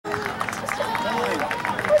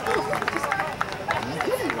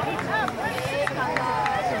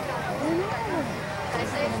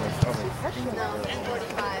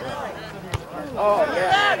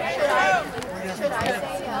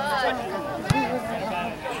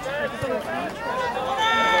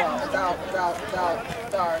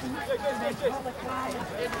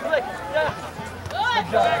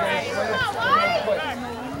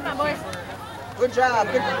Good job.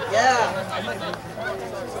 Good. Yeah.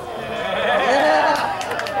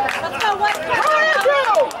 Let's go, what?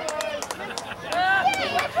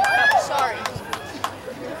 Sorry.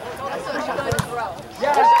 That's what she goes to throw.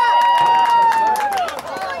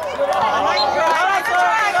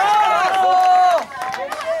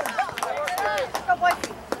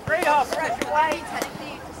 Great up.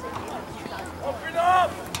 Open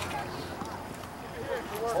up.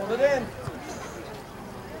 Hold it in.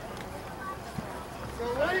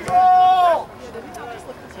 There you go!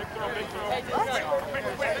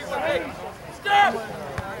 Stop!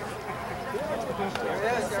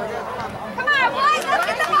 Come on, boys, let's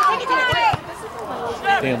get the ball tonight!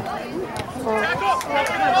 Damn.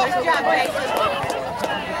 Good job, boys.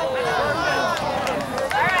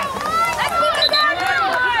 All right, let's keep it down now!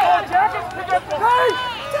 Jackets, pick up the pace!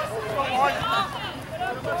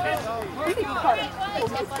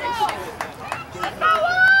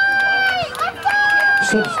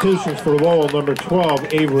 Substitutions for Lowell, number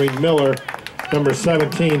 12, Avery Miller, number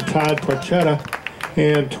 17, Todd Porchetta,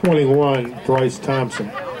 and 21, Bryce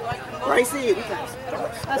Thompson. Brycey, Let's go,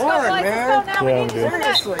 boys, let's go now. Yeah, I'm good.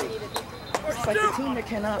 seriously. It's like the team that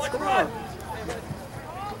cannot score. Oh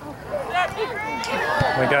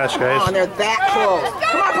my gosh, Come on, guys. they're that close.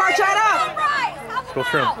 Come on, Porchetta! Go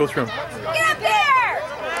through him. Go through him. Get up there!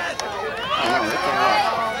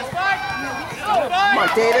 Come on,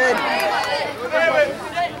 David.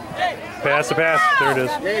 Pass the pass. There it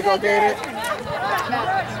is. There you go, David.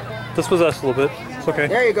 Dispossess a little bit. It's okay.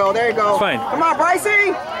 There you go, there you go. It's fine. Come on,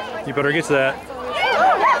 Brycey! You better get to that.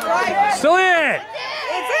 That's right. Still in!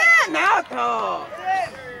 It's in! Now, oh.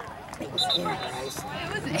 It was in, Bryce.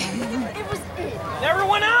 It was it. Never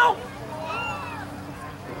went out!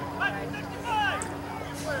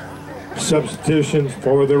 Substitutions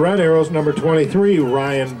for the Red Arrows, number 23,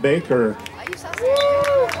 Ryan Baker.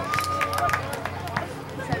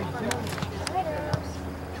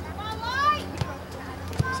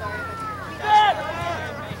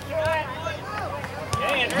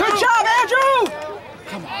 Good job, Andrew!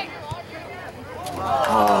 Come on.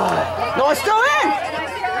 Oh. No, it's still in!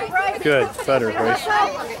 Good. Better, Bryce.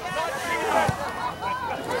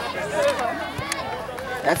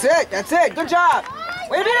 That's it, that's it. Good job.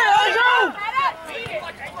 We did it, Andrew!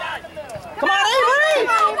 Come on, Avery!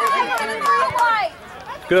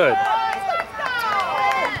 Good.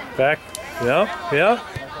 Back. Yep. Yep.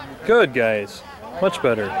 Good, guys. Much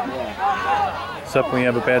better. Except when you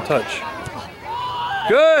have a bad touch.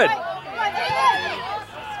 Good.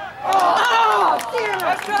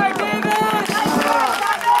 Let's try, David!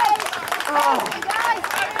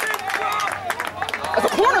 That's a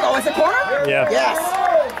corner, though. Is it corner? Yeah. Yes.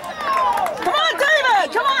 Come on,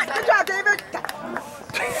 David! Come on! Good job, David!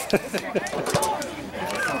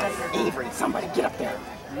 Avery, somebody get up there.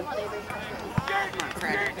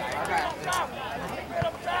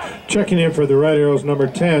 Checking in for the Red Arrows, number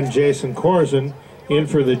 10, Jason Corson. In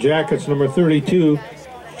for the Jackets, number 32,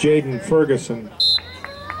 Jaden Ferguson.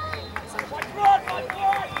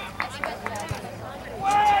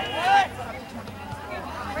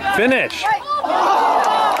 Finish.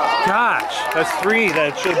 Gosh, that's 3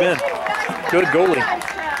 that should have been. Good goalie.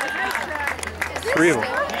 3 of them.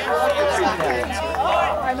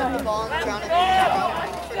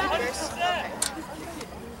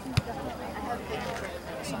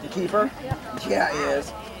 The keeper? Yeah, he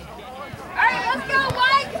is. All right, let's go,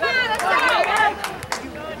 White. Come on, let's go.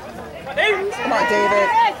 Come on, David.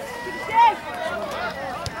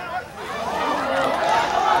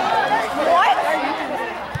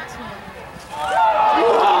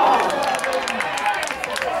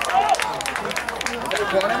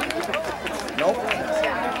 Corner? Nope.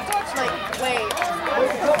 Like, wait.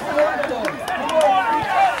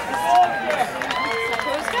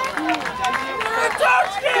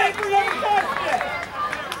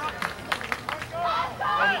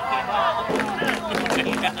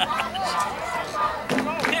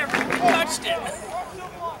 Touched it.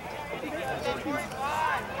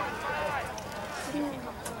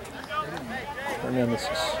 Hernandez is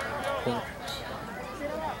corner.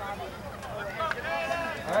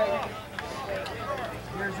 All right.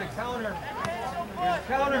 Here's the counter. Here's the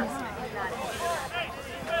counter.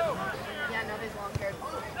 Yeah, no, there's long hair.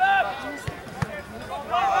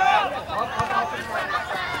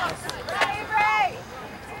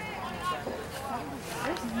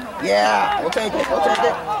 Yeah, we'll take it. We'll take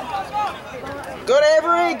it. Good,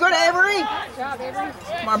 Avery. Good, Avery. Good job, Avery.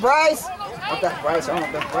 Come on, Bryce. Oh, that's Bryce. Oh,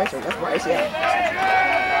 that's Bryce. That's Bryce, yeah.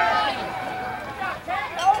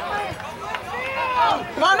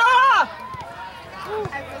 Come on, Noah!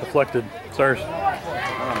 Deflected. Stars.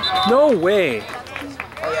 No way.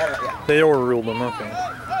 Oh, yeah. They overruled them. Okay.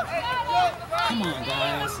 Come on,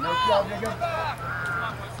 guys.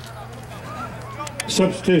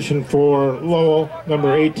 Substitution for Lowell,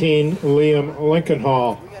 number 18, Liam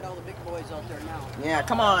Lincolnhall. We got all the big boys out there now. Yeah,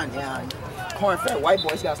 come on. Yeah. Corn-fed white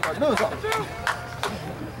boys got to start doing something.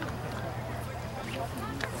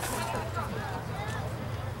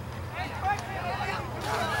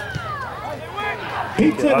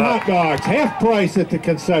 Pizza and hot dogs, half price at the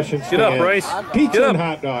concession stand. Get up, Bryce. Pizza Get and up.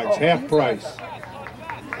 hot dogs, half price.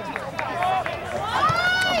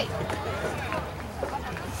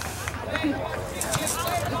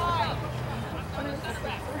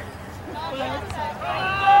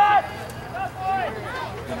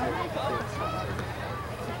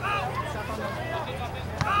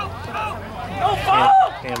 No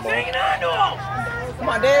foul! Handball. Hanging on to him! Come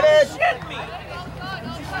on, David. Shit me!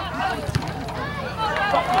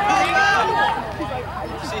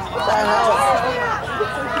 What the hell?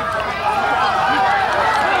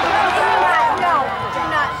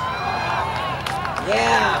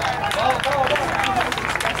 Yeah.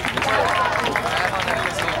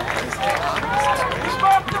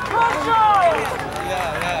 Stop the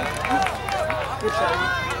pressure!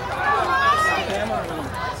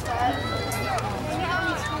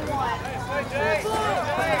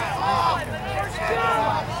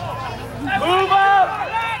 Move up!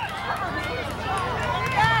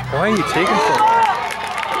 Why are you taking so long?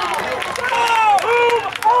 Move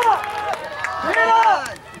up! Get on.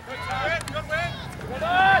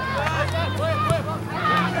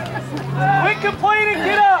 Quit complaining,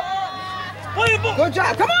 get up! Play the ball! Good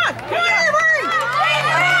job. Come on. Come on, Avery.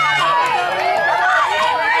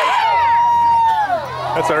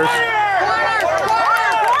 That's ours. Corner,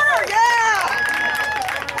 yeah.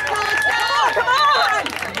 Come on.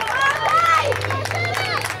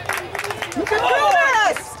 You can do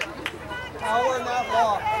this. Power, not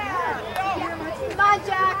law. Come on,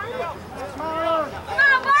 Jack. Come on,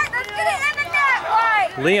 Mark. Let's get it in the net,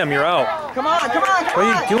 boy. Liam, you're out. Come on, come on, come What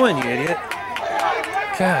are on. you doing, you idiot?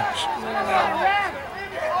 Gosh.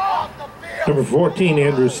 Number 14,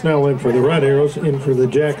 Andrew Snell in for the Red Arrows. In for the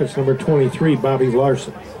Jackets, number 23, Bobby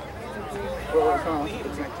Larson.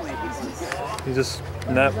 He's just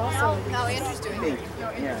not How Andrew's doing.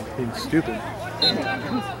 being stupid.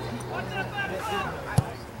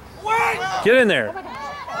 Get in there.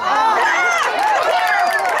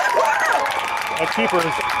 That keeper is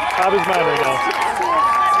out of his mind right now.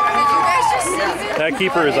 Did you guys just see it? That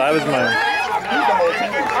keeper is out of his mind.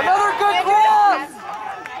 Another good cross.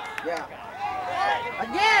 Yeah.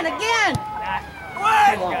 Again.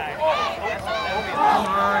 Come on.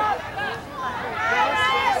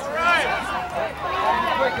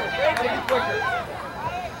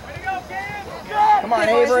 Come on,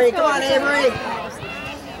 Avery. Come on, Avery.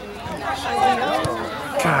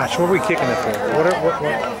 Gosh, what are we kicking it for? What?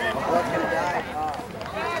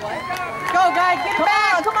 Go, guys. Get it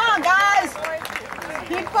back. Come on, guys.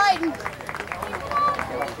 Keep fighting.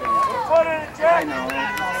 Put it in, Jack!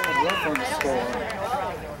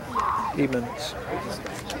 8 minutes.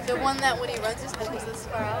 The one that when he runs his head was this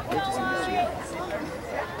far out.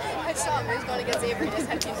 I saw him. He was going against Avery. His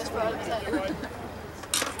head came this far out of his head.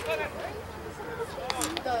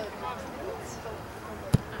 Up.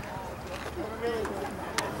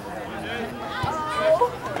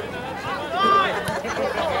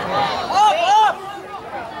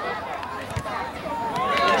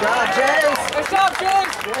 Good job, James. Good job,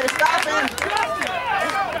 James. Way to stop him.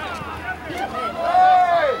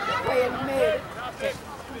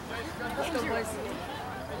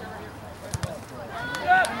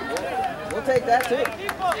 We'll take that too.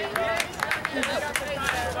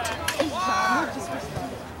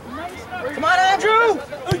 Come on, Andrew.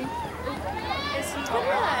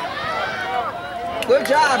 Good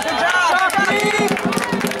job. Good job.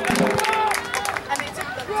 I mean, it took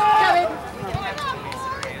them.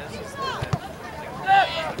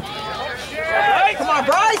 Come on,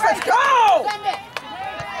 Bryce. Let's go.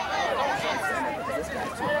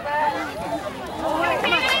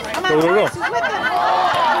 Go.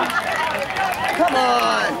 Come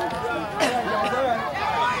on.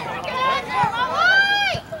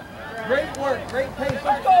 Great work, great pace,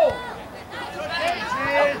 let's go!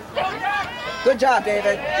 Good job,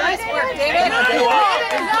 David. Nice work, David. Come on, David.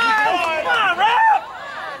 Come on, Ralph!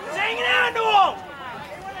 He's hanging on to him!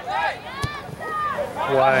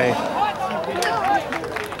 Why? You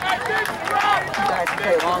guys can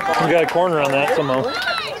play long ball. We got a corner on that somehow.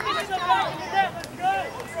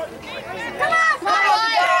 Come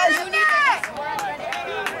on, guys.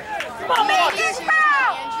 Come on, Make it fast.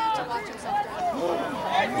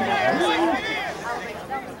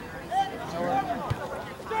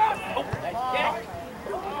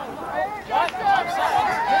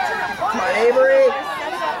 Avery.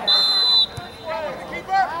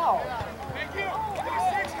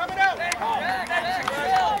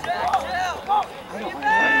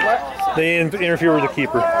 They interfere with the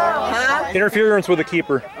keeper. Huh? Interference with the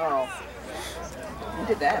keeper. Oh. Who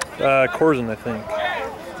did that? Corzin, I think.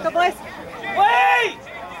 Let's go, boys. Wait!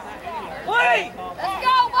 Wait! Let's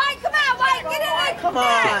go, White. Come on, White. Get in there. Come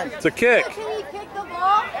on. It's a kick. Can he kick the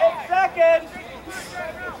ball? 8 seconds!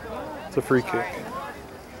 It's a free kick.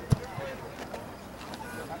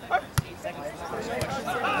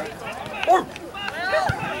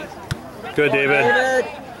 Good, David. David.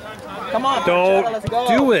 Come on. Don't Marcella, let's go.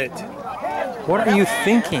 do it. What are you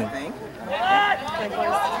thinking?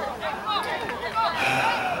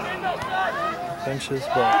 Benches,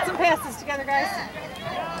 but Some passes together, guys.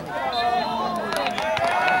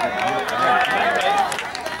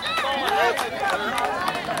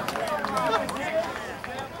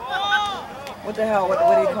 What the hell? What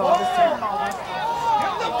do you call this term?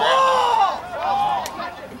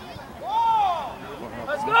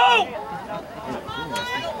 Let's go!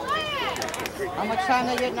 How much time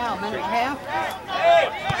they get now? A minute and a half?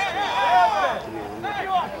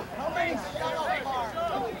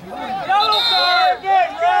 Yellow card!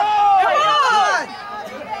 Come on!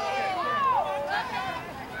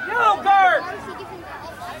 Yellow card!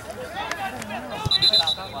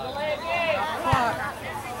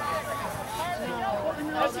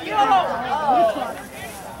 That's yellow!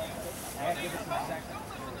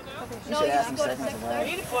 You should ask him seconds away.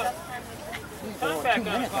 Need to put time back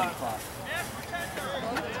on the clock.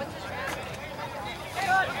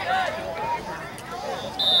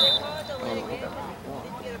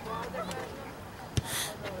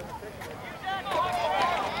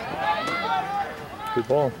 good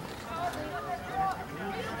ball.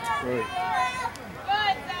 Right.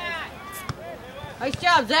 Nice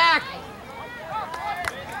job, Zach.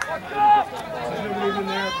 Nobody even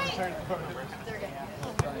there.